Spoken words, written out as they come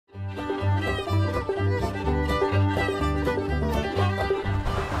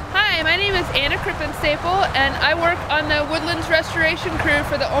Hi, my name is Anna Krippenstaple, and I work on the woodlands restoration crew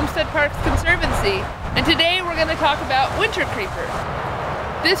for the Olmsted Parks Conservancy. And today we're going to talk about winter creeper.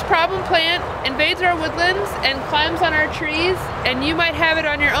 This problem plant invades our woodlands and climbs on our trees, and you might have it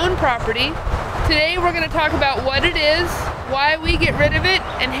on your own property. Today we're going to talk about what it is, why we get rid of it,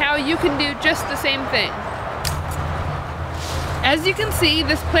 and how you can do just the same thing. As you can see,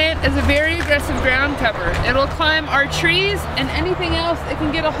 this plant is a very aggressive ground cover. It'll climb our trees and anything else it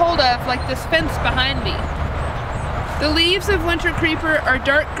can get a hold of, like this fence behind me. The leaves of winter creeper are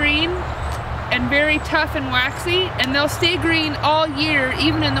dark green and very tough and waxy, and they'll stay green all year,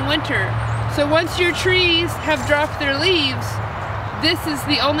 even in the winter. So once your trees have dropped their leaves, this is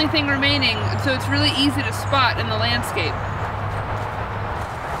the only thing remaining, so it's really easy to spot in the landscape.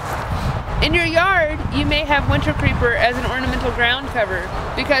 In your yard, you may have winter creeper as an ornamental ground cover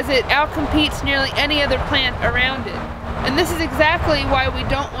because it outcompetes nearly any other plant around it. And this is exactly why we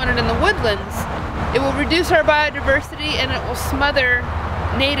don't want it in the woodlands. It will reduce our biodiversity and it will smother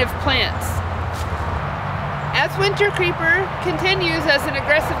native plants. As winter creeper continues as an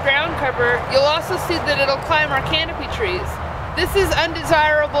aggressive ground cover, you'll also see that it'll climb our canopy trees. This is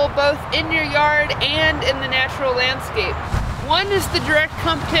undesirable both in your yard and in the natural landscape. One is the direct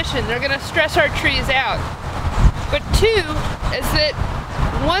competition. They're going to stress our trees out. But two is that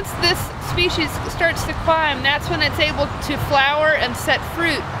once this species starts to climb, that's when it's able to flower and set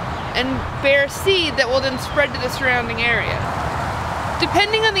fruit and bear seed that will then spread to the surrounding area.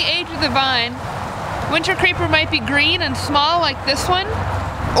 Depending on the age of the vine, winter creeper might be green and small like this one,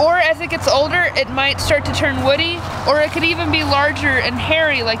 or as it gets older it might start to turn woody, or it could even be larger and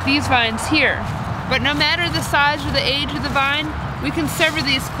hairy like these vines here. But no matter the size or the age of the vine, we can sever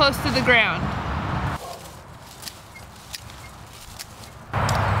these close to the ground.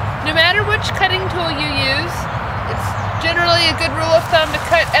 No matter which cutting tool you use, it's generally a good rule of thumb to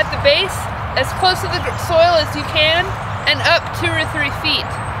cut at the base as close to the soil as you can and up 2 or 3 feet.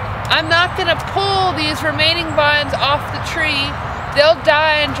 I'm not going to pull these remaining vines off the tree. They'll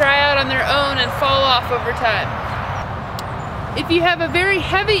die and dry out on their own and fall off over time. If you have a very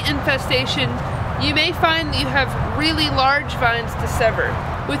heavy infestation, you may find that you have really large vines to sever.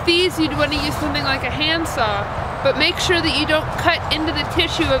 With these, you'd want to use something like a handsaw, but make sure that you don't cut into the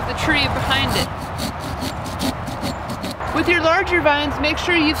tissue of the tree behind it. With your larger vines, make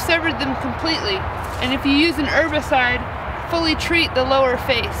sure you've severed them completely, and if you use an herbicide, fully treat the lower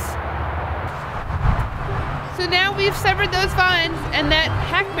face. So now we've severed those vines, and that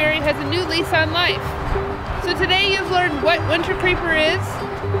hackberry has a new lease on life. So today you've learned what winter creeper is,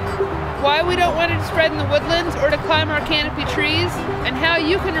 why we don't want it to spread in the woodlands or to climb our canopy trees, and how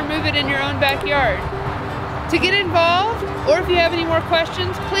you can remove it in your own backyard. To get involved, or if you have any more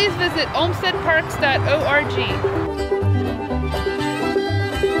questions, please visit olmstedparks.org.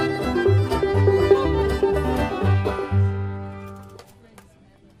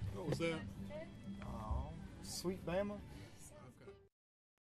 What was that? Sweet Bama?